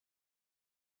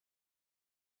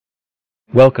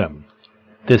Welcome.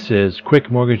 This is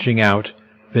Quick Mortgaging Out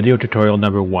video tutorial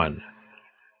number 1.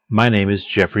 My name is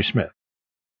Jeffrey Smith.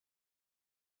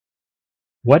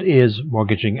 What is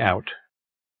mortgaging out?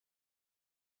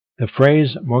 The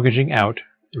phrase mortgaging out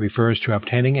refers to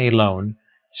obtaining a loan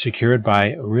secured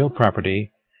by real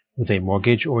property with a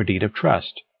mortgage or deed of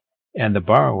trust, and the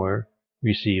borrower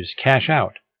receives cash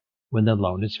out when the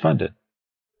loan is funded.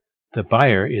 The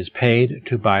buyer is paid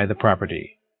to buy the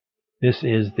property. This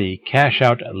is the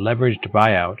cash-out leveraged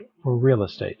buyout for real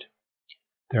estate.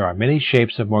 There are many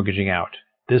shapes of mortgaging out.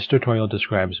 This tutorial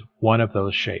describes one of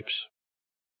those shapes.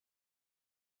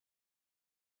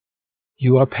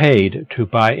 You are paid to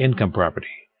buy income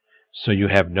property, so you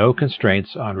have no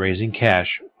constraints on raising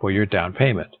cash for your down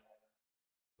payment.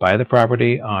 Buy the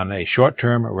property on a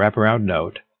short-term wraparound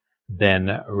note, then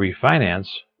refinance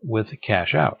with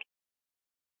cash out.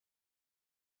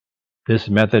 This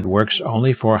method works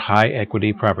only for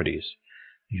high-equity properties,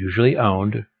 usually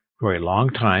owned for a long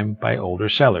time by older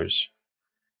sellers,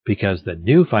 because the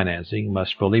new financing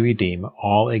must fully redeem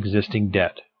all existing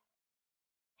debt.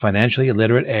 Financially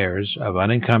illiterate heirs of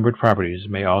unencumbered properties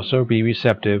may also be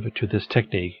receptive to this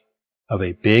technique of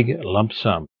a big lump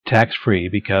sum, tax-free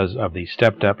because of the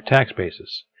stepped-up tax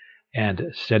basis, and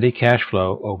steady cash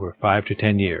flow over 5 to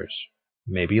 10 years,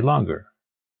 maybe longer.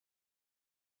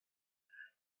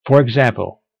 For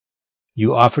example,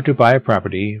 you offer to buy a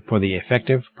property for the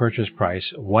effective purchase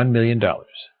price $1 million,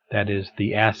 that is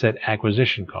the asset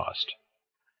acquisition cost,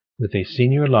 with a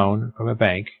senior loan from a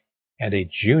bank and a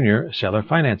junior seller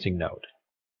financing note.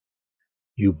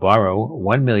 You borrow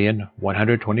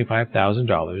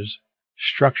 $1,125,000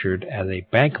 structured as a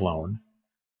bank loan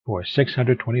for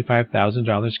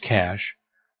 $625,000 cash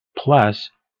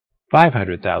plus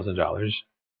 $500,000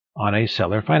 on a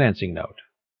seller financing note.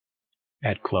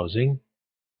 At closing,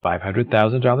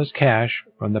 $500,000 cash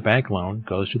from the bank loan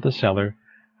goes to the seller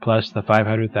plus the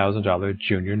 $500,000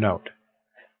 junior note,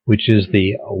 which is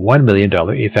the $1 million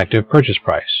effective purchase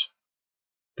price.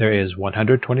 There is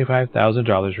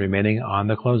 $125,000 remaining on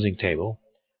the closing table,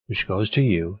 which goes to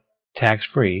you,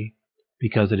 tax-free,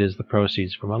 because it is the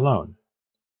proceeds from a loan.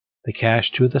 The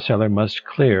cash to the seller must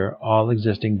clear all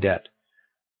existing debt.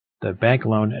 The bank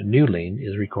loan new lien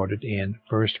is recorded in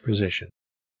first position.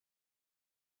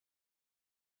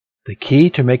 The key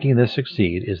to making this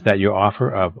succeed is that your offer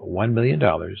of $1 million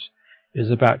is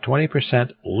about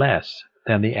 20% less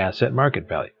than the asset market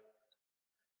value.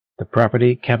 The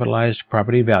property capitalized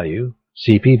property value,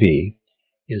 CPV,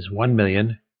 is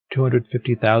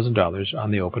 $1,250,000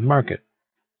 on the open market.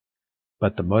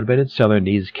 But the motivated seller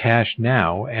needs cash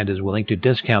now and is willing to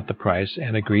discount the price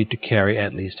and agree to carry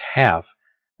at least half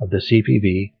of the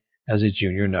CPV as a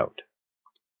junior note.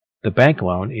 The bank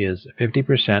loan is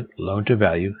 50%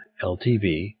 loan-to-value,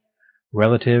 LTV,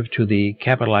 relative to the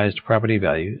capitalized property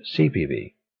value,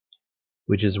 CPV,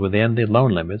 which is within the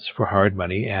loan limits for hard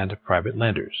money and private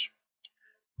lenders.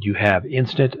 You have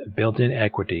instant built-in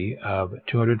equity of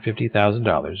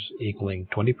 $250,000 equaling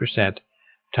 20%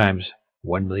 times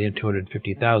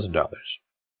 $1,250,000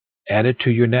 added to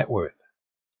your net worth,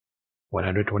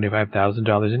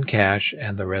 $125,000 in cash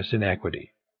and the rest in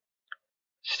equity.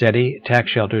 Steady,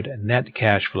 tax-sheltered net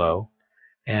cash flow,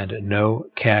 and no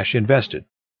cash invested.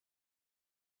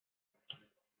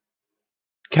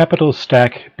 Capital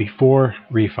stack before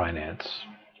refinance.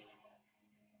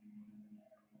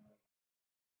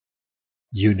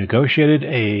 You negotiated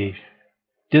a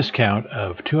discount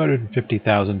of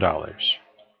 $250,000.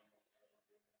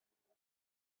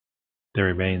 There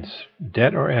remains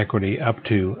debt or equity up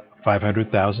to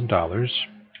 $500,000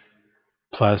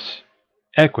 plus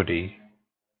equity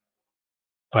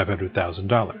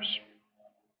 $500,000.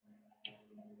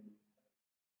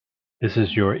 This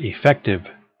is your effective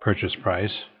purchase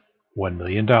price, $1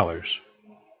 million. The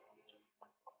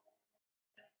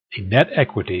net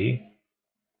equity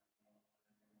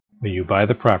when you buy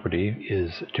the property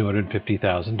is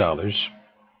 $250,000.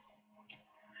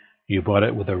 You bought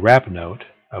it with a wrap note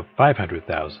of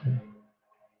 $500,000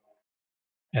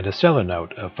 and a seller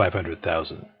note of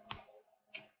 $500,000.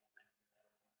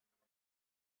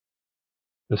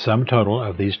 The sum total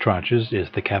of these tranches is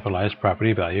the capitalized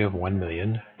property value of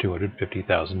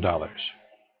 $1,250,000.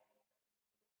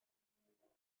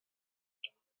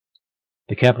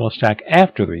 The capital stack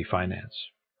after the refinance.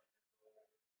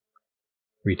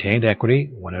 Retained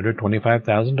equity,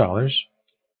 $125,000.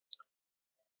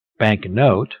 Bank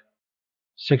note,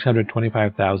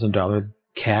 $625,000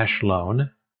 cash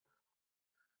loan.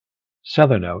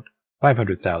 Seller note,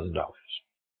 $500,000.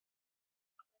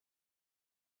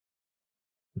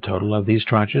 The total of these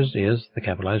tranches is the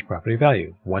capitalized property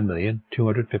value,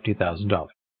 $1,250,000.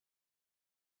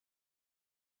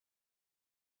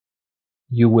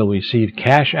 You will receive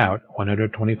cash out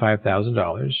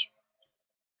 $125,000.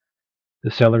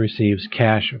 The seller receives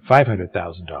cash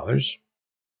 $500,000.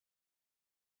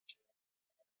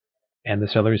 And the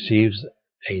seller receives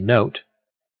a note,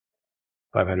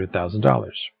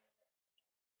 $500,000.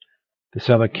 The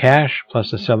seller cash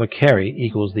plus the seller carry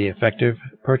equals the effective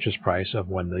purchase price of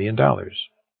 $1 million.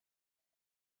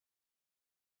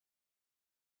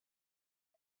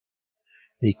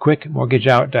 The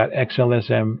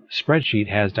QuickMortgageOut.xlsm spreadsheet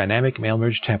has dynamic mail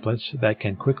merge templates that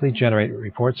can quickly generate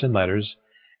reports and letters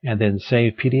and then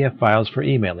save PDF files for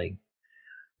emailing.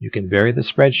 You can vary the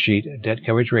spreadsheet debt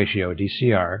coverage ratio,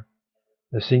 DCR,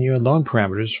 the senior loan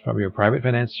parameters from your private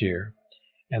financier,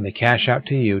 and the cash out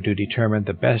to you to determine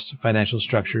the best financial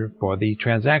structure for the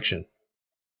transaction.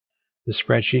 The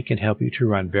spreadsheet can help you to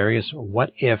run various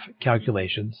what-if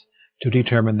calculations to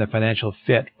determine the financial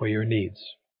fit for your needs.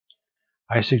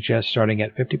 I suggest starting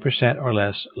at 50% or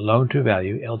less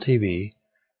loan-to-value (LTV)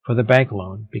 for the bank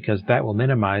loan because that will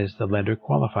minimize the lender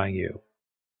qualifying you.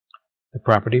 The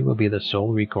property will be the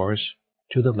sole recourse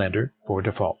to the lender for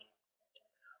default.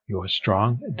 Your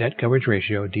strong debt coverage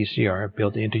ratio (DCR)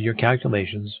 built into your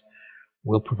calculations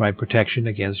will provide protection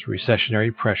against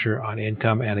recessionary pressure on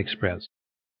income and expense.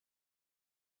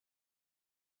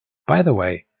 By the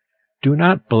way, do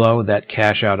not blow that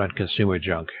cash out on consumer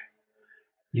junk.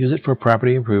 Use it for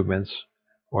property improvements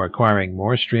or acquiring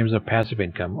more streams of passive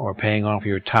income or paying off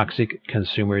your toxic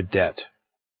consumer debt.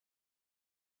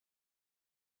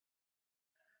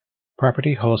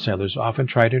 Property wholesalers often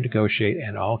try to negotiate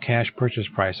an all-cash purchase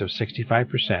price of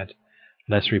 65%,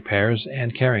 less repairs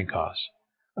and carrying costs,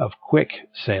 of quick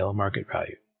sale market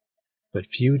value.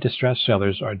 But few distressed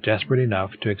sellers are desperate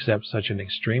enough to accept such an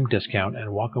extreme discount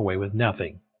and walk away with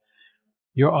nothing.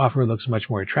 Your offer looks much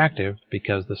more attractive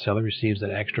because the seller receives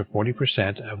an extra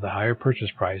 40% of the higher purchase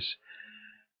price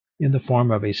in the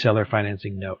form of a seller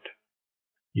financing note.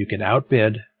 You can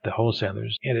outbid the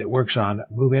wholesalers, and it works on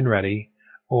move-in ready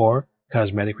or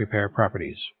cosmetic repair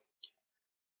properties.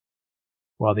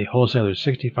 While the wholesaler's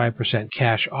 65%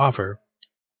 cash offer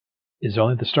is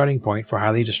only the starting point for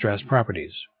highly distressed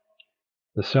properties.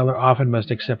 The seller often must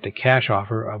accept a cash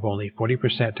offer of only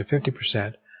 40% to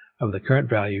 50% of the current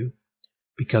value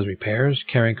because repairs,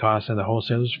 carrying costs, and the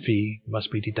wholesaler's fee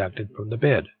must be deducted from the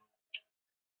bid.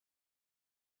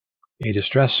 A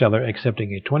distressed seller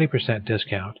accepting a 20%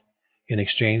 discount in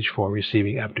exchange for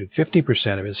receiving up to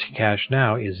 50% of his cash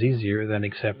now is easier than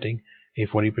accepting a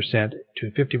 40%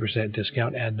 to 50%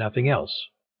 discount and nothing else.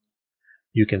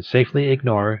 You can safely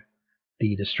ignore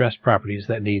the distressed properties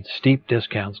that need steep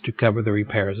discounts to cover the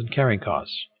repairs and carrying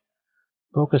costs.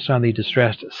 Focus on the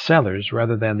distressed sellers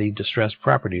rather than the distressed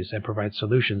properties and provide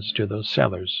solutions to those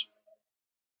sellers.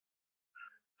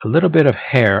 A little bit of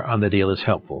hair on the deal is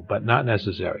helpful, but not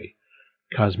necessary.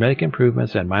 Cosmetic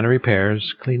improvements and minor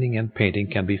repairs, cleaning and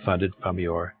painting can be funded from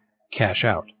your cash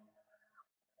out.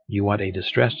 You want a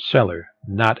distressed seller,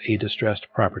 not a distressed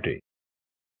property.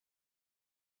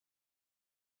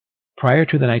 Prior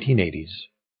to the 1980s,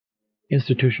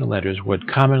 institutional lenders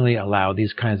would commonly allow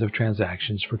these kinds of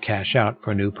transactions for cash out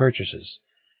for new purchases.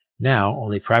 Now,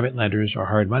 only private lenders or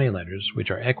hard money lenders, which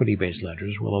are equity-based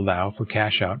lenders, will allow for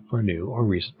cash out for new or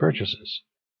recent purchases.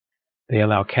 They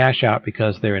allow cash out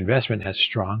because their investment has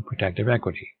strong protective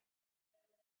equity.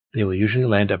 They will usually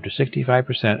lend up to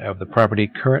 65% of the property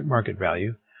current market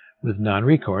value with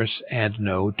non-recourse and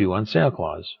no due on sale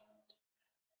clause.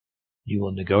 You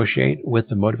will negotiate with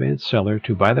the motivated seller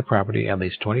to buy the property at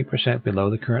least 20% below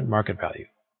the current market value.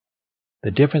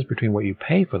 The difference between what you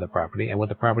pay for the property and what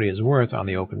the property is worth on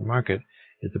the open market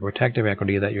is the protective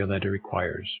equity that your lender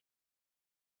requires.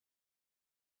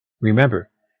 Remember,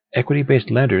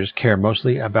 equity-based lenders care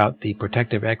mostly about the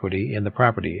protective equity in the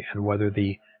property and whether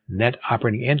the net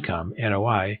operating income,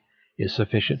 NOI, is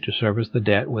sufficient to service the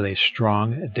debt with a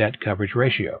strong debt coverage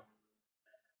ratio.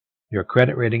 Your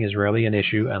credit rating is rarely an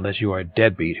issue unless you are a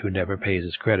deadbeat who never pays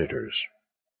his creditors.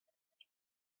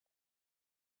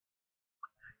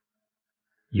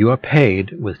 You are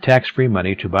paid with tax-free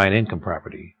money to buy an income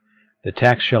property. The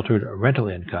tax-sheltered rental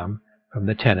income from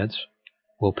the tenants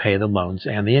will pay the loans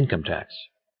and the income tax.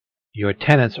 Your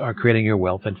tenants are creating your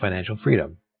wealth and financial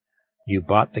freedom. You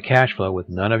bought the cash flow with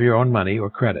none of your own money or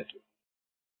credit.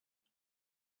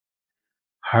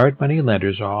 Hard money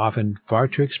lenders are often far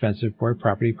too expensive for a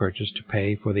property purchase to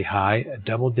pay for the high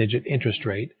double-digit interest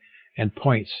rate and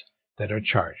points that are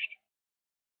charged.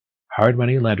 Hard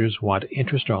money lenders want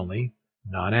interest only,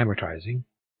 non-amortizing,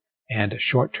 and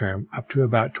short-term up to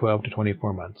about 12 to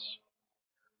 24 months.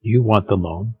 You want the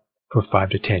loan for 5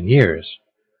 to 10 years.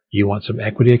 You want some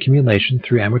equity accumulation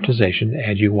through amortization,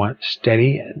 and you want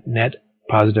steady net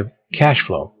positive cash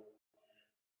flow.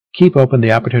 Keep open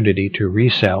the opportunity to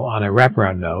resell on a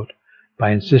wraparound note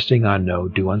by insisting on no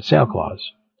due on sale clause.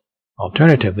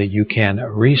 Alternatively, you can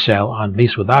resell on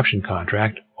lease with option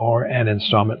contract or an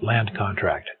installment land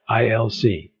contract,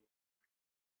 ILC.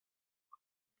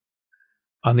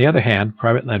 On the other hand,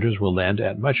 private lenders will lend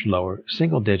at much lower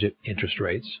single-digit interest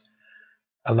rates,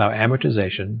 allow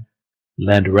amortization,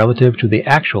 lend relative to the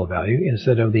actual value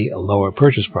instead of the lower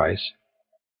purchase price,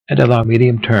 and allow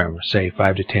medium term, say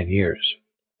 5 to 10 years.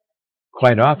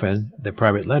 Quite often, the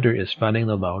private lender is funding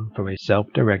the loan from a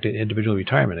self-directed individual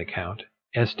retirement account,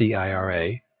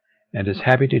 SDIRA, and is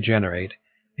happy to generate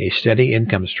a steady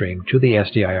income stream to the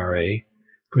SDIRA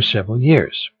for several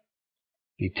years.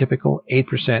 The typical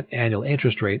 8% annual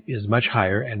interest rate is much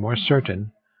higher and more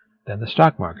certain than the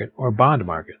stock market or bond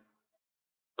market.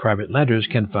 Private lenders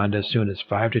can fund as soon as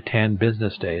 5 to 10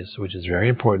 business days, which is very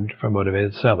important for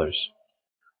motivated sellers.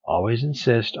 Always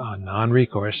insist on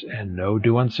non-recourse and no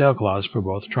due on sale clause for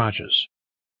both tranches.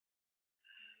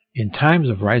 In times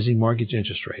of rising mortgage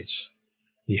interest rates,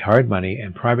 the hard money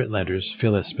and private lenders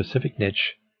fill a specific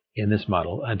niche in this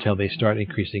model until they start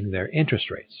increasing their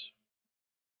interest rates.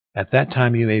 At that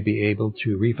time, you may be able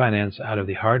to refinance out of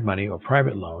the hard money or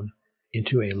private loan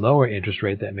into a lower interest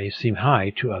rate that may seem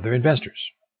high to other investors.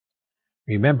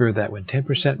 Remember that when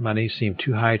 10% money seemed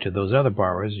too high to those other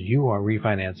borrowers, you are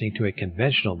refinancing to a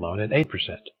conventional loan at 8%.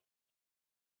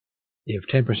 If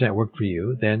 10% worked for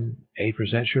you, then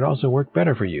 8% should also work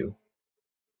better for you.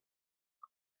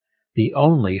 The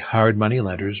only hard money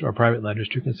lenders or private lenders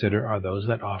to consider are those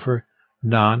that offer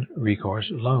non-recourse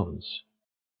loans.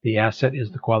 The asset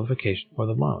is the qualification for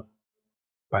the loan.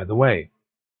 By the way,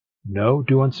 no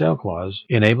due on sale clause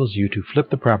enables you to flip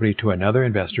the property to another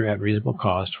investor at reasonable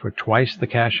cost for twice the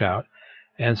cash out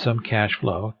and some cash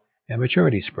flow and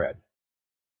maturity spread,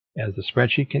 as the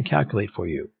spreadsheet can calculate for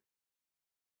you.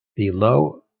 The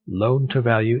low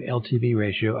loan-to-value LTV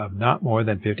ratio of not more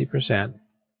than 50%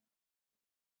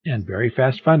 and very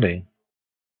fast funding,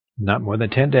 not more than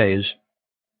 10 days,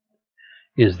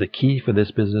 is the key for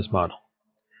this business model.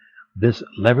 This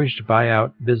leveraged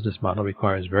buyout business model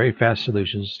requires very fast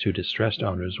solutions to distressed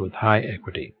owners with high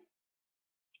equity.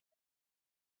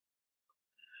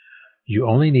 You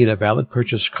only need a valid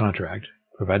purchase contract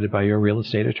provided by your real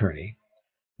estate attorney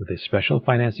with a special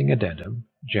financing addendum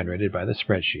generated by the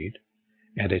spreadsheet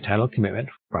and a title commitment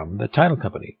from the title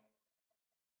company.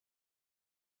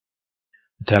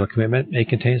 The title commitment may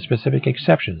contain specific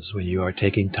exceptions when you are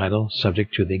taking title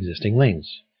subject to the existing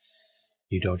liens.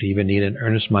 You don't even need an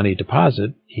earnest money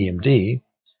deposit, EMD,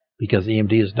 because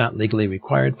EMD is not legally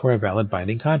required for a valid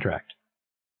binding contract.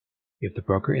 If the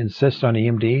broker insists on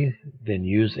EMD, then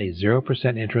use a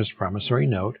 0% interest promissory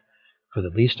note for the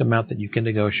least amount that you can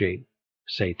negotiate,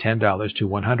 say $10 to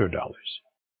 $100.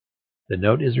 The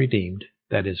note is redeemed,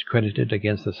 that is, credited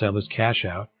against the seller's cash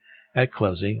out at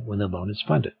closing when the loan is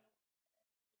funded.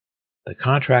 The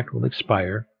contract will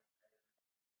expire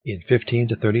in 15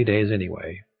 to 30 days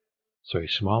anyway, so a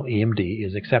small EMD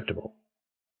is acceptable.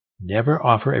 Never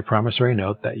offer a promissory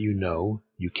note that you know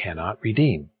you cannot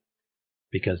redeem,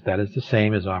 because that is the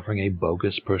same as offering a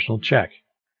bogus personal check.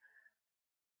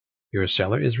 Your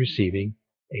seller is receiving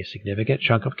a significant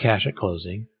chunk of cash at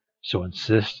closing, so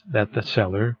insist that the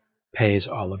seller pays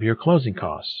all of your closing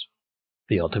costs.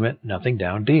 The ultimate nothing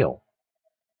down deal.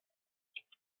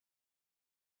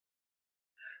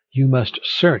 You must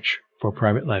search for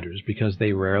private lenders because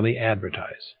they rarely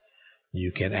advertise.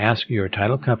 You can ask your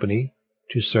title company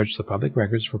to search the public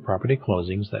records for property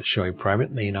closings that show a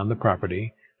private lien on the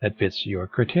property that fits your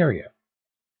criteria.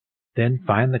 Then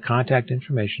find the contact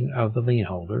information of the lien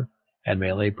holder and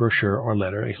mail a brochure or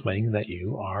letter explaining that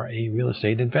you are a real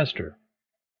estate investor.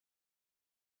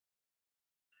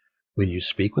 When you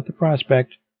speak with the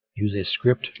prospect, use a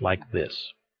script like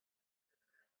this.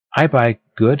 I buy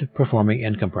good performing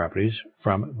income properties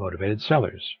from motivated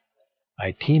sellers.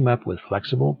 I team up with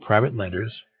flexible private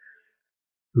lenders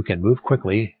who can move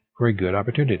quickly for a good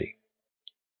opportunity.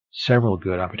 Several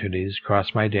good opportunities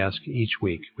cross my desk each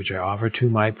week, which I offer to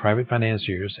my private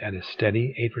financiers at a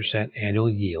steady 8% annual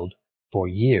yield for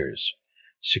years,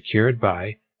 secured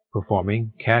by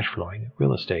performing, cash-flowing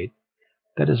real estate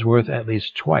that is worth at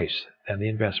least twice than the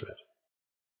investment.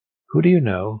 Who do you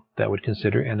know that would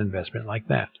consider an investment like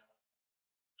that?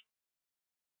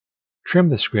 Trim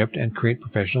the script and create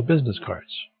professional business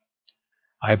cards.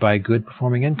 I buy good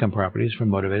performing income properties from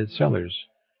motivated sellers.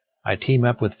 I team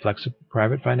up with flexible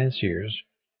private financiers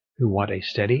who want a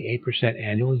steady 8%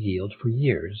 annual yield for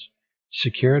years,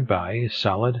 secured by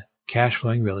solid cash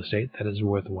flowing real estate that is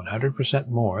worth 100%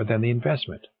 more than the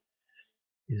investment.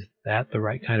 Is that the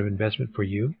right kind of investment for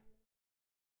you?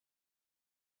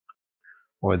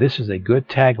 Or this is a good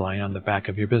tagline on the back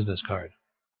of your business card.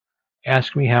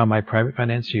 Ask me how my private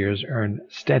financiers earn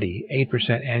steady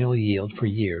 8% annual yield for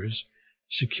years,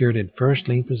 secured in first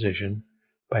lien position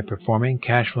by performing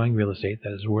cash flowing real estate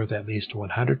that is worth at least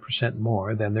 100%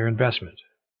 more than their investment.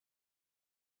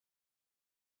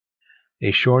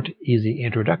 A short, easy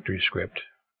introductory script.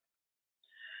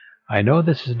 I know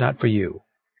this is not for you.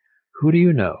 Who do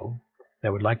you know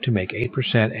that would like to make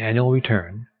 8% annual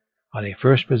return on a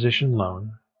first position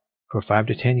loan for 5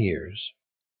 to 10 years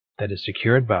that is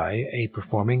secured by a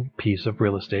performing piece of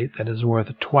real estate that is worth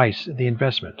twice the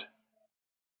investment?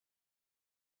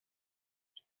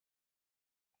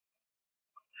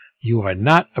 You are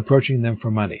not approaching them for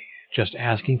money, just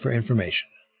asking for information.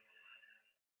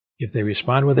 If they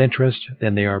respond with interest,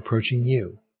 then they are approaching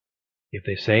you. If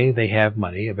they say they have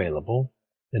money available,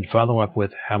 then follow up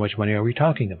with, how much money are we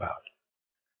talking about?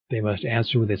 They must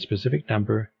answer with a specific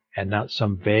number and not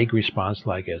some vague response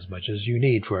like as much as you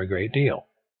need for a great deal.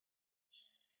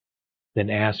 Then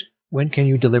ask, when can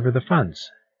you deliver the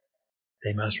funds?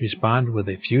 They must respond with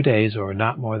a few days or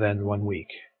not more than 1 week.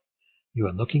 You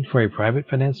are looking for a private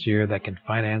financier that can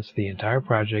finance the entire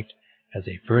project as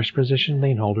a first position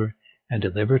lien holder and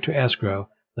deliver to escrow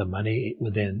the money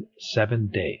within 7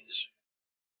 days.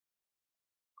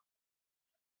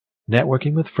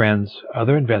 Networking with friends,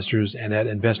 other investors, and at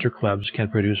investor clubs can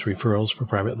produce referrals for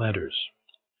private lenders.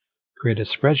 Create a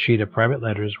spreadsheet of private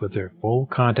lenders with their full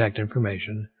contact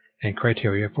information and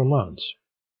criteria for loans: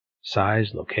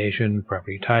 size, location,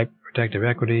 property type, protective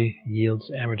equity, yields,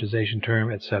 amortization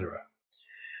term, etc.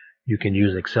 You can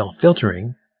use Excel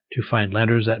filtering to find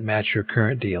lenders that match your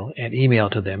current deal and email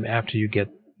to them after you get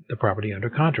the property under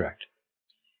contract.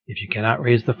 If you cannot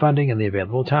raise the funding in the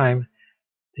available time,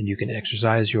 then you can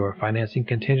exercise your financing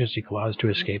contingency clause to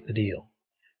escape the deal.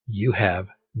 You have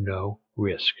no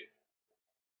risk.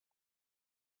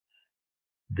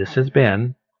 This has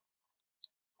been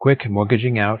Quick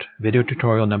Mortgaging Out video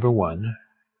tutorial number 1.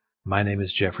 My name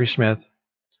is Jeffrey Smith.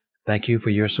 Thank you for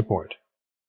your support.